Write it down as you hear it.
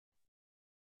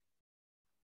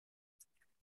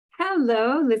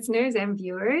Hello, listeners and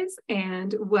viewers,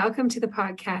 and welcome to the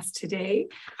podcast today.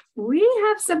 We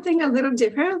have something a little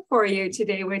different for you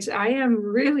today, which I am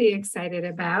really excited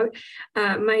about.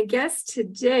 My guest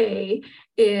today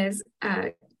is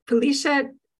Felicia,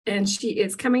 and she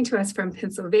is coming to us from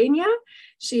Pennsylvania.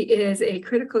 She is a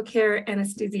critical care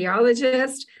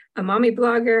anesthesiologist, a mommy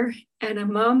blogger, and a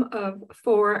mom of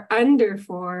four under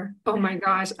four. Oh my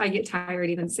gosh, I get tired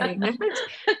even saying that.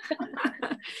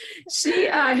 She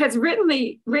has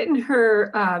written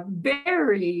her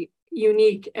very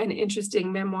unique and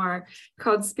interesting memoir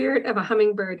called Spirit of a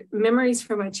Hummingbird, Memories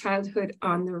from a Childhood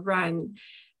on the Run.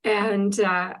 And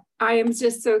I am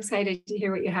just so excited to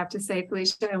hear what you have to say,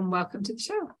 Felicia, and welcome to the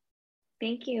show.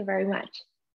 Thank you very much.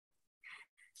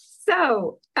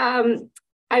 So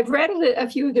I've read a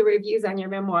few of the reviews on your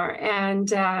memoir,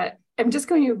 and I'm just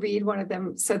going to read one of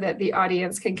them so that the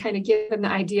audience can kind of get an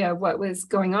idea of what was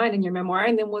going on in your memoir,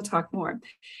 and then we'll talk more.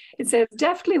 It says,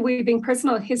 deftly weaving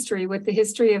personal history with the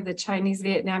history of the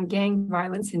Chinese-Vietnam gang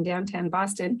violence in downtown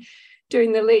Boston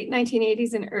during the late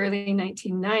 1980s and early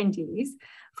 1990s,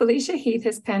 Felicia Heath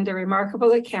has penned a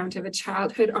remarkable account of a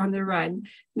childhood on the run,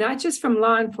 not just from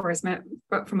law enforcement,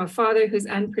 but from a father whose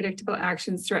unpredictable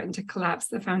actions threatened to collapse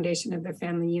the foundation of their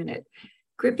family unit.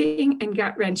 Gripping and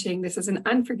gut-wrenching, this is an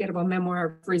unforgettable memoir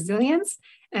of resilience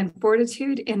and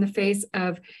fortitude in the face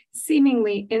of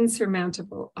seemingly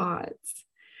insurmountable odds.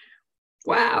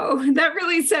 Wow, that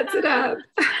really sets it up.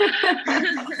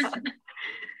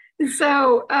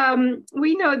 So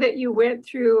we know that you went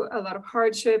through a lot of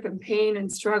hardship and pain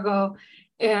and struggle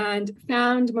and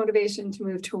found motivation to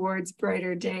move towards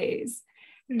brighter days.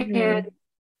 Mm-hmm. And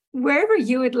wherever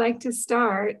you would like to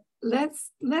start, let's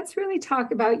really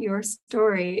talk about your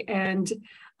story. And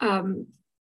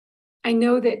I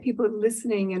know that people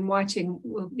listening and watching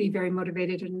will be very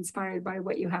motivated and inspired by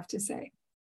what you have to say.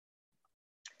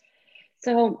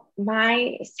 So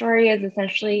my story is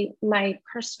essentially my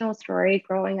personal story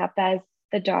growing up as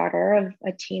the daughter of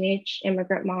a teenage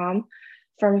immigrant mom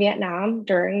from Vietnam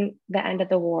during the end of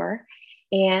the war,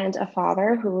 and a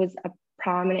father who was a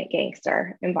prominent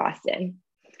gangster in Boston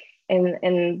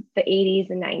in the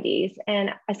 80s and 90s.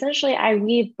 And essentially, I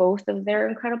weave both of their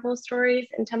incredible stories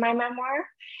into my memoir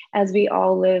as we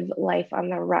all live life on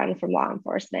the run from law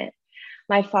enforcement.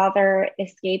 My father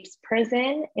escapes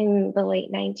prison in the late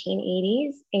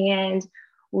 1980s, and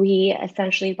we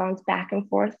essentially bounced back and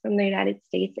forth from the United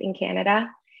States and Canada,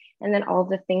 and then all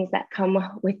the things that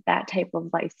come with that type of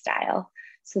lifestyle.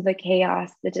 So the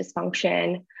chaos, the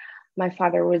dysfunction. My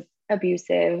father was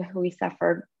abusive. We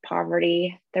suffered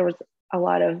poverty. There was a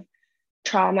lot of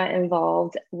trauma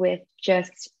involved with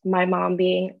just my mom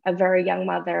being a very young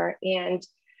mother and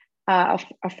a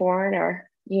foreigner,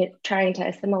 trying to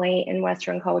assimilate in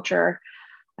Western culture,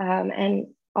 and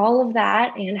all of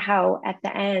that, and how at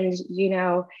the end,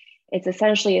 it's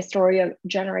essentially a story of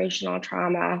generational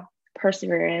trauma,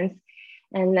 perseverance,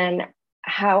 and then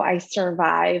how I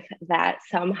survive that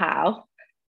somehow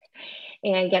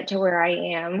and get to where I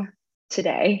am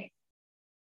today.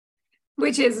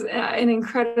 Which is an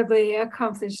incredibly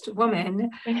accomplished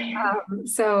woman. I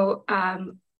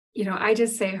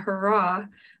just say hurrah.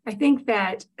 I think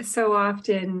that so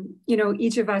often,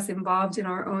 each of us involved in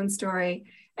our own story,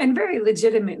 and very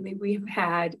legitimately, we've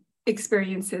had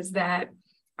experiences that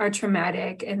are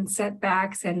traumatic and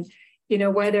setbacks, and,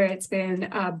 whether it's been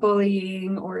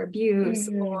bullying or abuse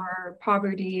or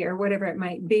poverty or whatever it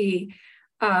might be,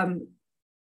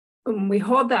 we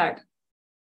hold that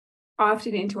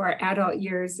often into our adult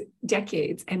years,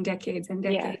 decades and decades and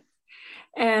decades.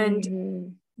 Yeah.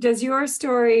 And does your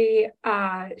story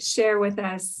share with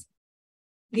us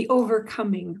the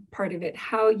overcoming part of it,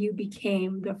 how you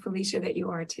became the Felicia that you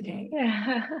are today?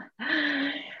 Yeah.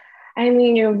 I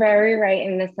mean, you're very right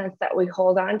in the sense that we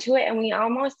hold on to it and we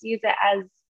almost use it as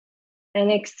an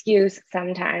excuse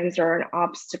sometimes, or an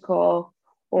obstacle,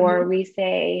 or we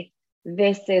say,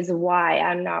 this is why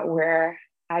I'm not where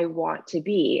I want to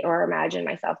be or imagine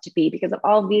myself to be, because of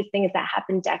all of these things that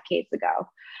happened decades ago.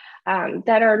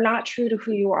 That are not true to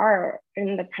who you are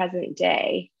in the present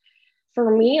day. For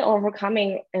me,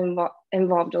 overcoming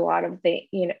involved a lot of the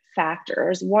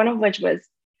factors, one of which was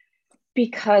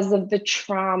because of the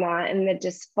trauma and the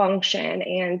dysfunction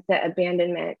and the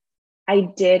abandonment, I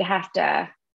did have to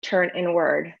turn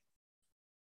inward.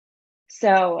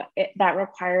 So that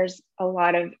requires a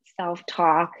lot of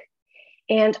self-talk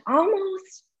and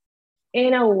almost,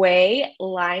 in a way,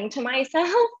 lying to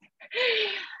myself.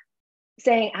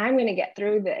 Saying, I'm going to get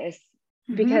through this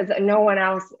because no one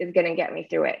else is going to get me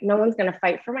through it. No one's going to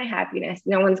fight for my happiness.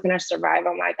 No one's going to survive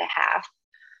on my behalf.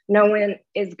 No one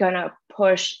is going to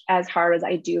push as hard as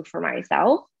I do for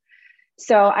myself.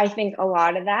 So I think a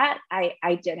lot of that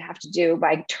I did have to do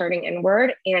by turning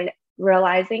inward and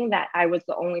realizing that I was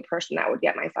the only person that would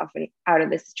get myself out of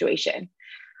this situation.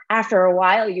 After a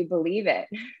while, you believe it.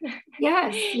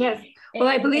 Yes, yes. Well,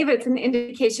 I believe it's an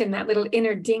indication, that little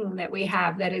inner ding that we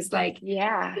have, that is like,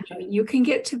 yeah, you can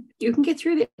get through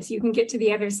this, you can get to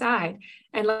the other side.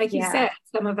 And like you said,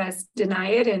 some of us deny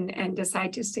it and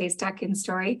decide to stay stuck in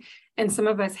story. And some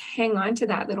of us hang on to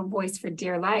that little voice for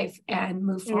dear life and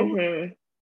move forward. Mm-hmm.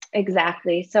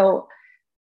 Exactly. So,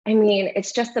 I mean,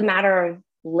 it's just a matter of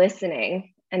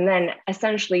listening and then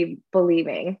essentially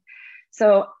believing.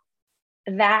 So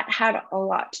that had a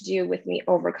lot to do with me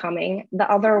overcoming. The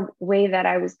other way that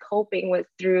I was coping was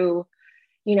through,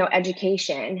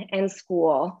 education and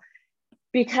school.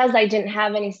 Because I didn't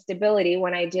have any stability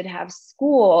when I did have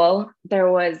school,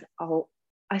 there was a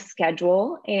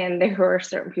schedule and there were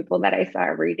certain people that I saw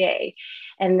every day.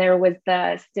 And there was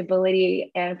the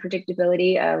stability and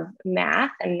predictability of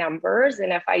math and numbers.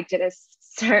 And if I did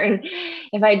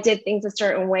things a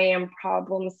certain way and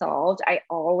problem solved, I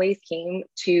always came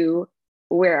to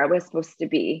where I was supposed to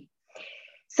be.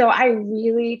 So I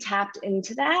really tapped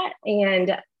into that.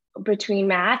 And between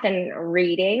math and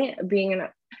reading,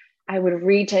 I would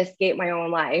read to escape my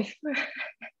own life.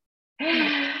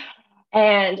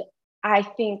 And I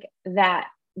think that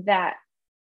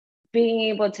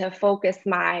being able to focus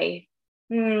my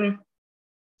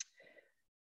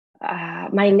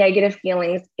negative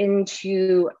feelings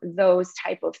into those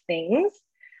type of things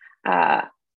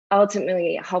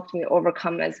ultimately helped me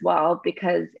overcome as well,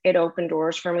 because it opened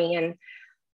doors for me. And,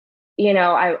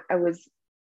 I was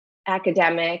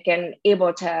academic and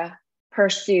able to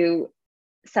pursue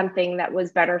something that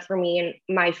was better for me and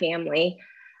my family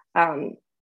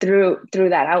through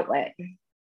that outlet.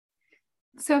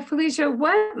 So Felicia,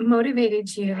 what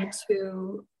motivated you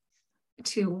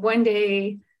to one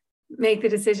day make the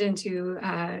decision to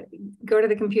go to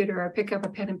the computer or pick up a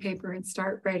pen and paper and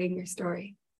start writing your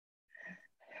story?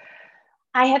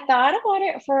 I had thought about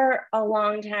it for a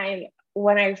long time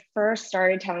when I first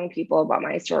started telling people about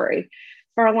my story.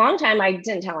 For a long time, I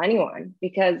didn't tell anyone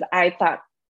because I thought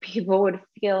people would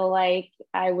feel like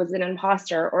I was an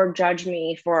imposter or judge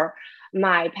me for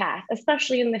my path,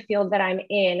 especially in the field that I'm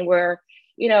in, where,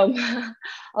 a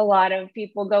lot of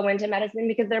people go into medicine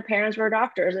because their parents were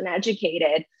doctors and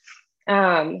educated.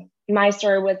 My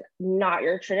story was not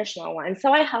your traditional one.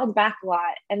 So I held back a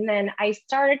lot. And then I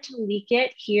started to leak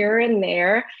it here and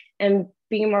there and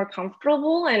be more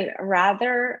comfortable. And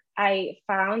rather, I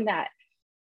found that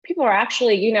people are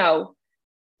actually,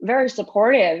 very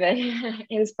supportive and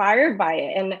inspired by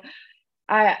it.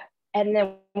 And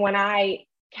then when I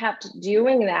kept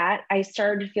doing that, I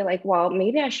started to feel like, well,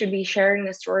 maybe I should be sharing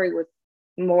the story with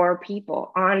more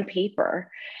people on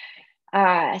paper.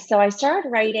 So I started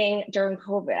writing during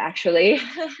COVID, actually,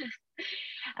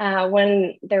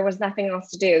 when there was nothing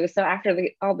else to do. So after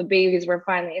all the babies were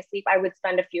finally asleep, I would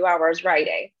spend a few hours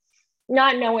writing,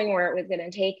 not knowing where it was going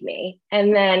to take me.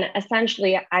 And then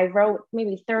essentially I wrote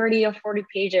maybe 30 or 40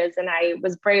 pages, and I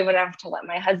was brave enough to let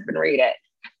my husband read it.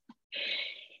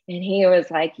 And he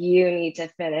was like, "You need to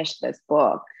finish this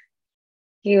book."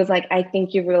 He was like, "I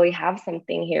think you really have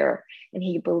something here." And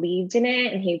he believed in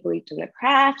it and he believed in the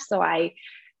craft. So I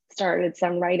started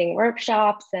some writing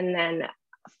workshops. And then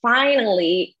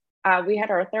finally, we had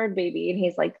our third baby, and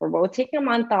he's like, "We're both taking a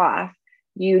month off.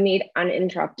 You need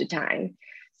uninterrupted time."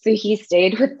 So he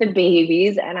stayed with the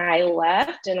babies, and I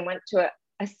left and went to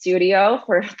a studio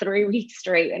for 3 weeks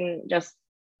straight and just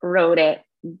wrote it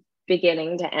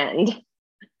beginning to end.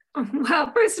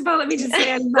 Well, first of all, let me just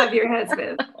say I love your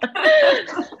husband.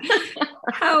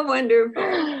 How wonderful.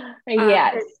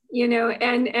 Yes.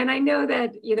 And I know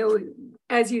that,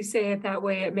 as you say it that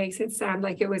way, it makes it sound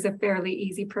like it was a fairly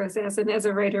easy process. And as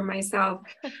a writer myself,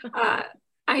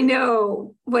 I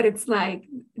know what it's like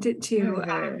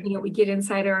to we get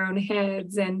inside our own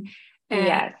heads and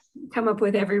yes. come up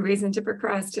with every reason to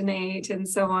procrastinate and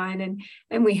so on.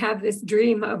 And we have this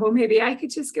dream of, well, maybe I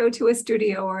could just go to a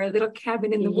studio or a little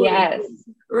cabin in the woods, yes.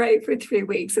 right, for 3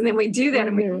 weeks. And then we do that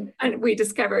and we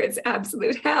discover it's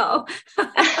absolute hell.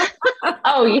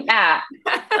 Oh, yeah.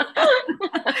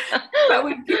 But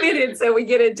we've committed, so we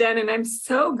get it done. And I'm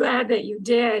so glad that you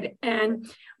did. And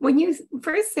when you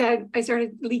first said, I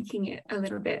started leaking it a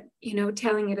little bit,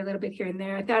 telling it a little bit here and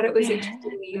there, I thought it was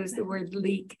interesting to use the word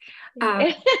leak.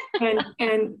 And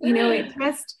it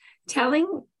just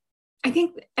telling, I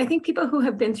think people who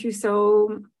have been through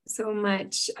so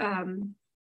much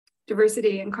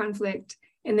diversity and conflict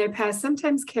in their past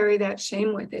sometimes carry that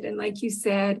shame with it. And like you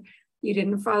said, you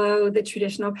didn't follow the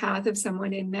traditional path of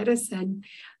someone in medicine.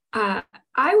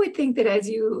 I would think that as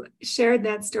you shared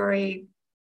that story,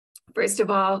 first of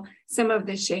all, some of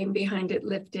the shame behind it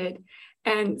lifted.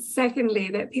 And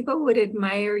secondly, that people would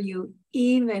admire you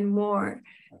even more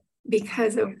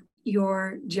because of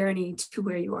your journey to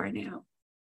where you are now.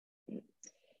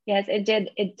 Yes, it did.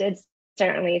 It did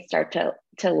certainly start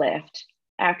to lift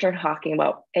after talking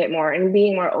about it more and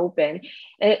being more open.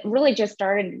 It really just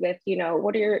started with,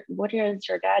 what does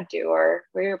your dad do, or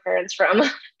where are your parents from?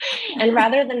 And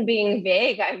rather than being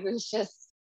vague, I was just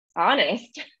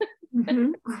honest.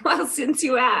 Mm-hmm. Well, since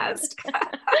you asked.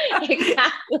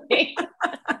 Exactly.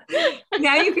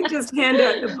 Now you can just hand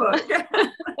out the book.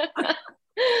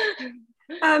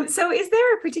 So is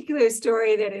there a particular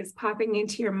story that is popping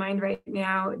into your mind right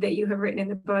now that you have written in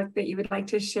the book that you would like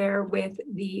to share with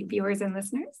the viewers and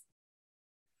listeners?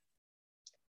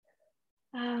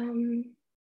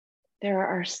 There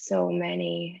are so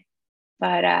many,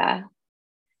 but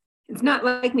it's not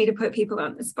like me to put people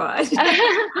on the spot.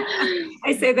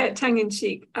 I say that tongue in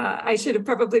cheek. I should have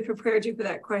probably prepared you for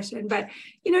that question, but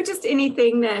just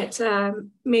anything that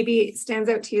maybe stands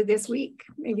out to you this week,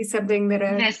 maybe something that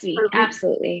this week,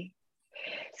 absolutely.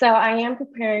 So I am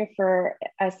preparing for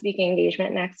a speaking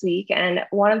engagement next week, and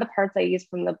one of the parts I use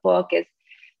from the book is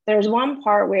there's one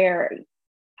part where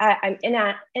I'm in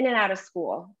and out of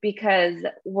school because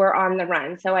we're on the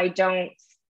run, so I don't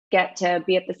get to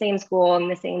be at the same school in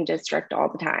the same district all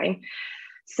the time.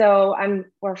 So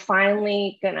we're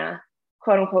finally gonna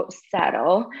quote unquote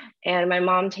settle, and my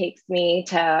mom takes me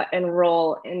to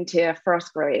enroll into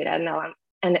first grade at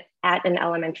an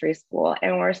elementary school,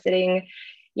 and we're sitting,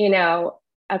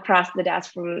 across the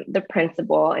desk from the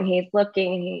principal, and he's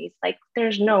looking and he's like,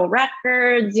 there's no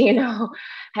records,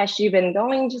 has she been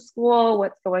going to school,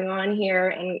 what's going on here,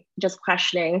 and just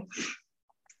questioning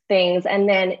things. And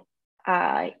then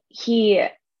he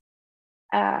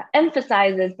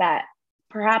emphasizes that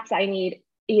perhaps I need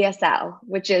ESL,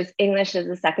 which is English as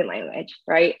a second language,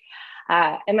 right?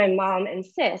 And my mom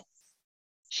insists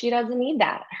she doesn't need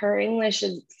that. Her English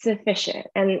is sufficient.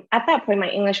 And at that point, my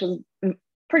English was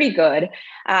pretty good,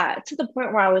 to the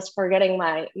point where I was forgetting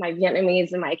my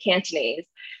Vietnamese and my Cantonese.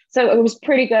 So it was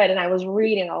pretty good, and I was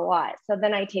reading a lot. So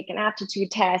then I take an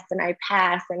aptitude test and I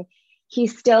pass, and he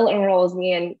still enrolls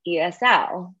me in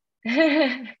ESL.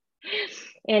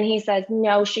 And he says,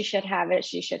 no, she should have it.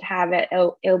 She should have it.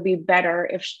 It'll be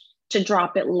better to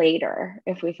drop it later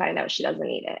if we find out she doesn't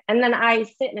need it. And then I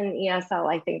sit in ESL,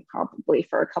 I think probably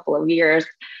for a couple of years,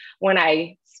 when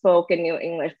I spoke and knew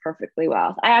English perfectly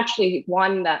well. I actually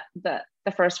won the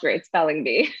first grade spelling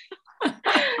bee,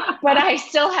 but I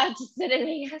still had to sit in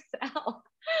ESL.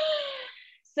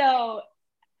 So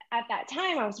at that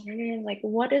time, I was wondering, like,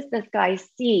 what does this guy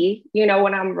see,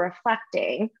 when I'm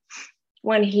reflecting,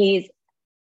 when he's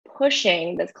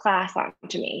pushing this class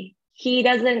onto me? He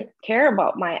doesn't care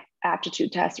about my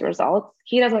aptitude test results.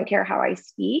 He doesn't care how I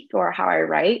speak or how I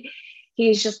write.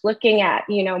 He's just looking at,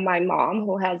 my mom,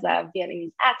 who has a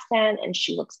Vietnamese accent, and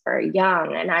she looks very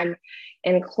young, and I'm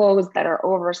in clothes that are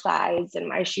oversized, and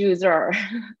my shoes are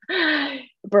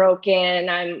broken.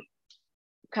 I'm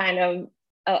kind of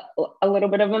a little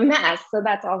bit of a mess. So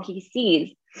that's all he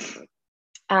sees.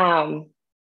 And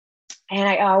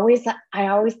I always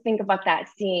think about that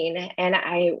scene, and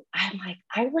I'm like,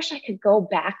 I wish I could go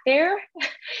back there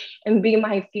and be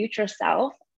my future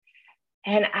self.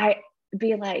 And I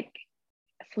be like,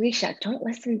 Felicia, don't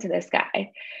listen to this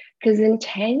guy, because in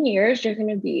 10 years, you're going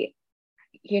to be,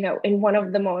 in one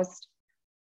of the most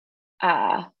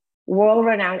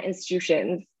world-renowned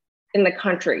institutions in the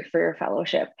country for your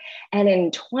fellowship. And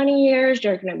in 20 years,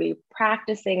 you're going to be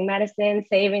practicing medicine,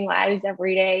 saving lives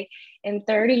every day. In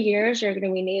 30 years, you're going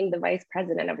to be named the vice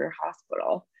president of your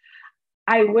hospital.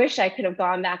 I wish I could have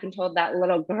gone back and told that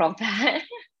little girl that.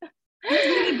 It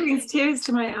really brings tears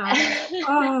to my eyes.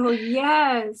 Oh,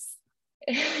 yes.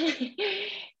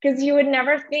 Because you would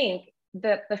never think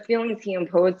that the feelings he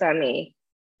imposed on me,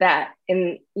 that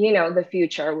in, the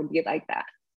future would be like that.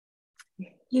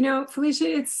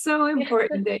 Felicia, it's so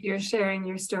important that you're sharing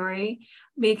your story,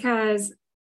 because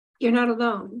you're not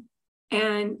alone.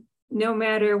 And no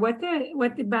matter what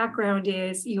the background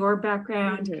is, your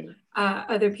background, mm-hmm.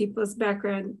 Other people's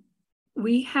background,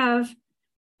 we have,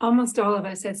 almost all of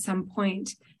us at some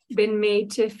point, been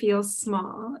made to feel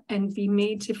small and be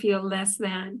made to feel less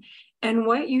than. And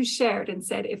what you shared and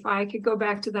said, if I could go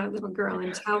back to that little girl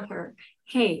and tell her,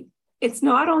 hey, it's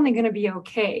not only going to be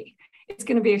okay, it's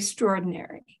going to be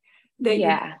extraordinary that you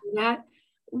do that.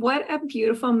 What a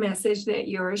beautiful message that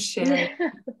you're sharing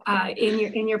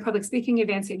in your public speaking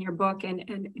events, in your book, and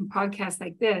in podcasts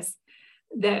like this,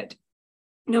 that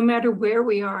no matter where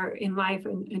we are in life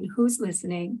and who's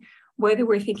listening, whether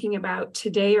we're thinking about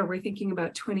today or we're thinking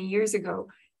about 20 years ago,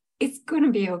 it's going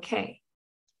to be okay,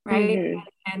 right? Mm-hmm.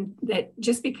 And that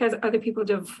just because other people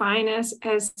define us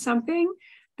as something,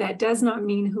 that does not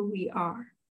mean who we are.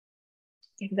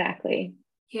 Exactly.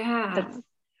 Yeah.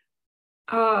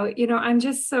 Oh, I'm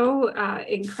just so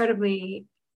incredibly,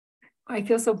 I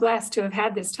feel so blessed to have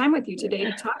had this time with you today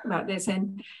to talk about this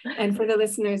and for the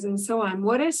listeners and so on.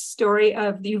 What a story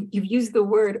of you've used the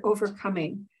word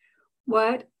overcoming.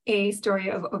 What a story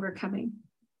of overcoming.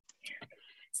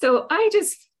 So I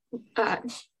just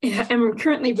am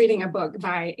currently reading a book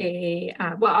by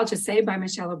I'll just say by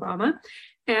Michelle Obama.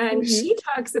 And she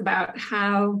talks about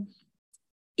how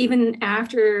even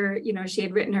after, she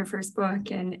had written her first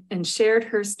book and shared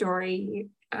her story,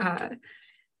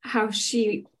 how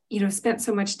she, spent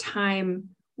so much time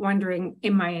wondering,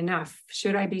 am I enough?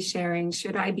 Should I be sharing?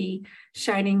 Should I be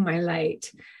shining my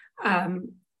light?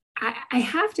 I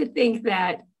have to think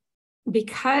that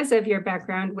because of your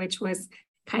background, which was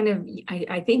kind of,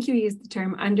 I think you used the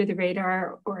term under the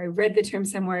radar, or I read the term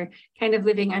somewhere, kind of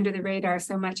living under the radar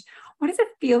so much. What does it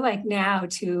feel like now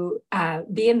to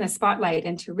be in the spotlight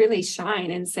and to really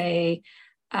shine and say,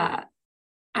 I'm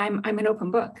an open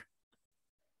book?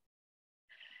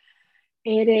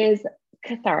 It is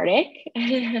cathartic.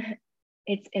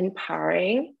 It's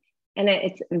empowering, and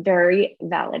it's very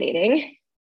validating.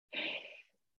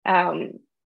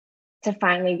 To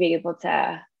finally be able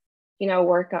to,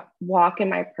 walk in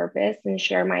my purpose and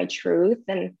share my truth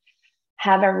and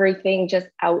have everything just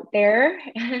out there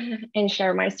and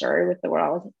share my story with the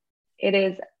world. It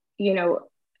is,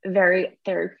 very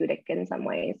therapeutic in some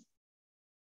ways.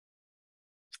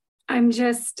 I'm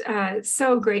just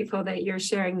so grateful that you're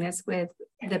sharing this with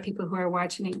the people who are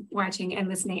watching and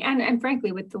listening, and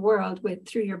frankly, with the world,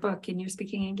 through your book and your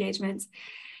speaking engagements.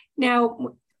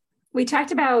 Now, we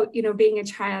talked about, being a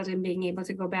child and being able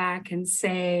to go back and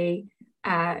say,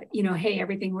 hey,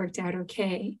 everything worked out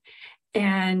okay.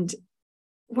 And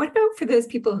what about for those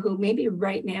people who maybe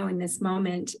right now in this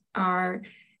moment are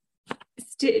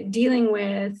dealing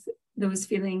with those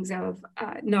feelings of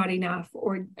not enough,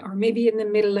 or maybe in the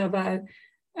middle of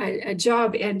a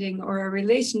job ending or a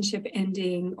relationship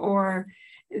ending, or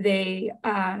they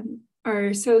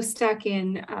are so stuck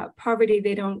in poverty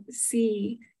they don't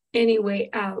see any way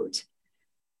out?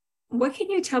 What can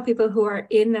you tell people who are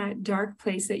in that dark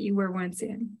place that you were once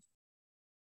in?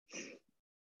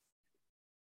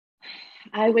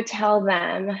 I would tell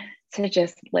them to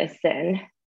just listen.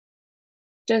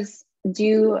 Just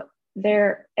do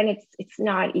their, and it's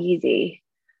not easy,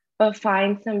 but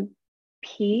find some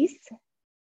peace,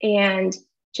 and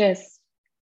just,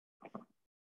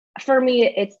 for me,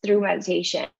 it's through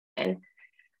meditation. And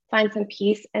find some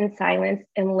peace and silence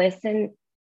and listen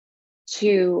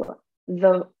to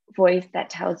the voice that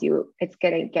tells you it's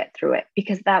going to get through it,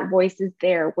 because that voice is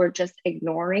there. We're just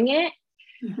ignoring it.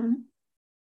 Mm-hmm.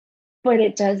 But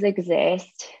it does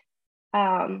exist.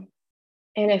 And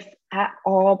if at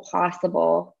all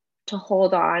possible, to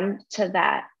hold on to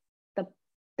that,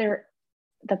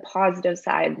 the positive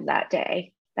side of that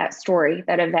day, that story,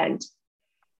 that event,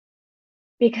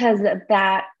 because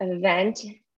that event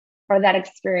or that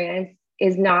experience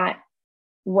is not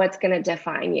what's going to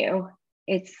define you.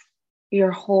 It's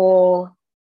your whole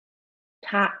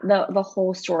the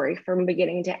whole story from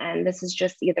beginning to end. This is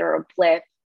just either a blip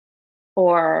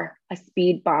or a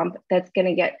speed bump that's going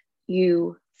to get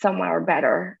you somewhere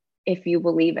better if you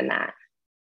believe in that.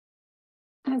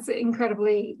 That's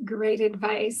incredibly great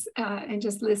advice. And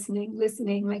just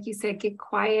listening, like you said, get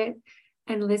quiet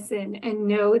and listen and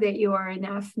know that you are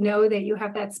enough. Know that you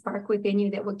have that spark within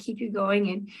you that will keep you going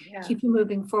and keep you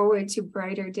moving forward to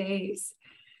brighter days.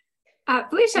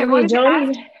 Felicia, I wanted to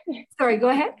ask, sorry, go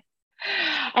ahead.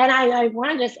 And I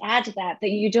want to just add to that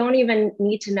you don't even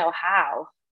need to know how.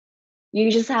 You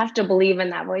just have to believe in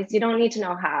that voice. You don't need to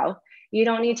know how. You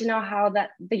don't need to know how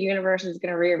that the universe is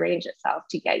going to rearrange itself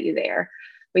to get you there.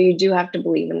 But you do have to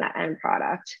believe in that end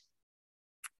product.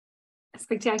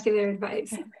 Spectacular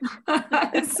advice.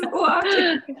 So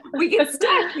often we get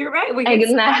stuck. You're right. We get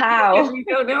stuck how. we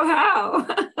don't know how.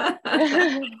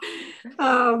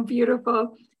 Oh,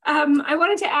 beautiful. I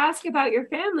wanted to ask about your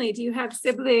family. Do you have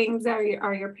siblings? Are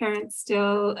your parents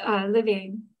still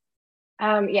living?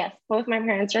 Yes, both my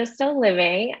parents are still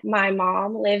living. My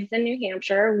mom lives in New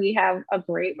Hampshire. We have a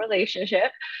great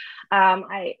relationship.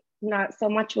 I not so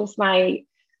much with my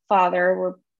father.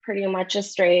 We're pretty much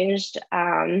estranged.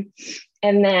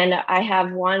 And then I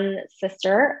have one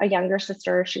sister, a younger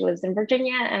sister. She lives in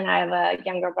Virginia, and I have a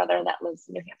younger brother that lives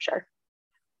in New Hampshire.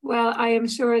 Well, I am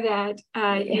sure that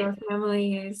your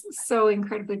family is so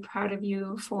incredibly proud of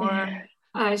you for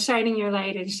shining your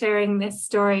light and sharing this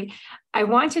story. I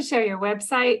want to share your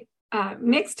website,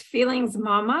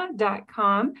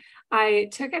 mixedfeelingsmama.com. I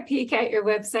took a peek at your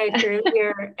website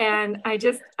earlier, and I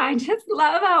just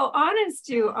love how honest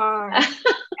you are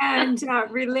and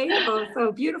relatable.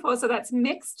 So beautiful. So that's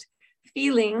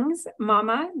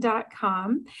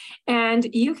mixedfeelingsmama.com.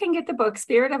 And you can get the book,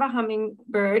 Spirit of a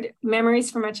Hummingbird,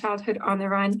 Memories from a Childhood on the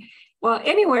Run. Well,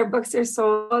 anywhere books are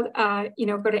sold, go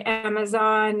to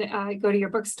Amazon, go to your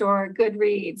bookstore,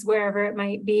 Goodreads, wherever it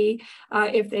might be.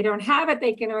 If they don't have it,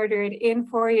 they can order it in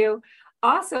for you.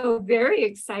 Also, very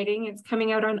exciting, it's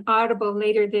coming out on Audible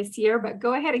later this year, but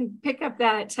go ahead and pick up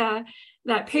that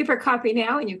paper copy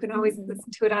now, and you can always listen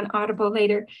to it on Audible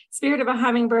later. Spirit of a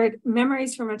Hummingbird,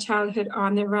 Memories from a Childhood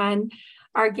on the Run.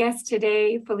 Our guest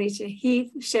today, Felicia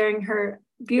Heath, sharing her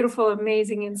beautiful,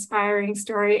 amazing, inspiring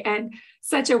story, and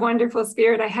such a wonderful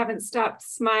spirit. I haven't stopped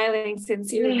smiling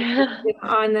since you've been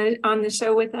on the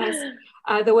show with us.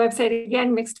 The website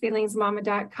again,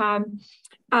 mixedfeelingsmama.com.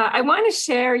 I want to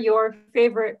share your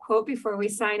favorite quote before we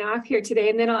sign off here today,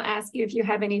 and then I'll ask you if you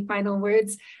have any final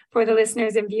words for the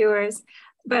listeners and viewers.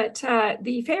 But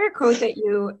the favorite quote that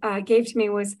you gave to me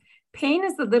was, "Pain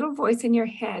is the little voice in your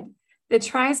head that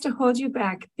tries to hold you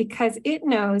back because it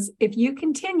knows if you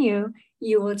continue,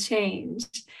 you will change."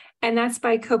 And that's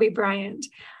by Kobe Bryant.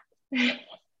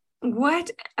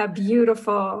 What a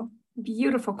beautiful,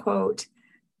 beautiful quote.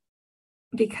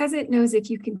 Because it knows if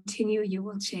you continue, you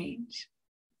will change.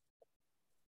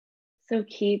 So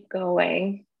keep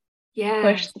going. Yeah.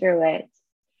 Push through it.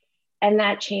 And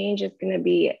that change is going to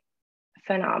be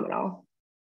phenomenal.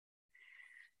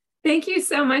 Thank you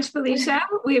so much, Felicia.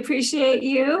 We appreciate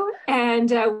you and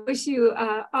wish you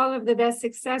all of the best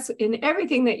success in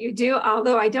everything that you do.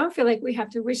 Although I don't feel like we have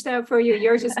to wish that for you.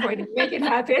 You're just going to make it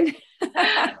happen.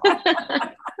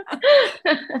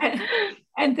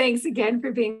 And thanks again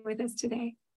for being with us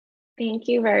today. Thank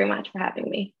you very much for having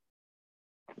me.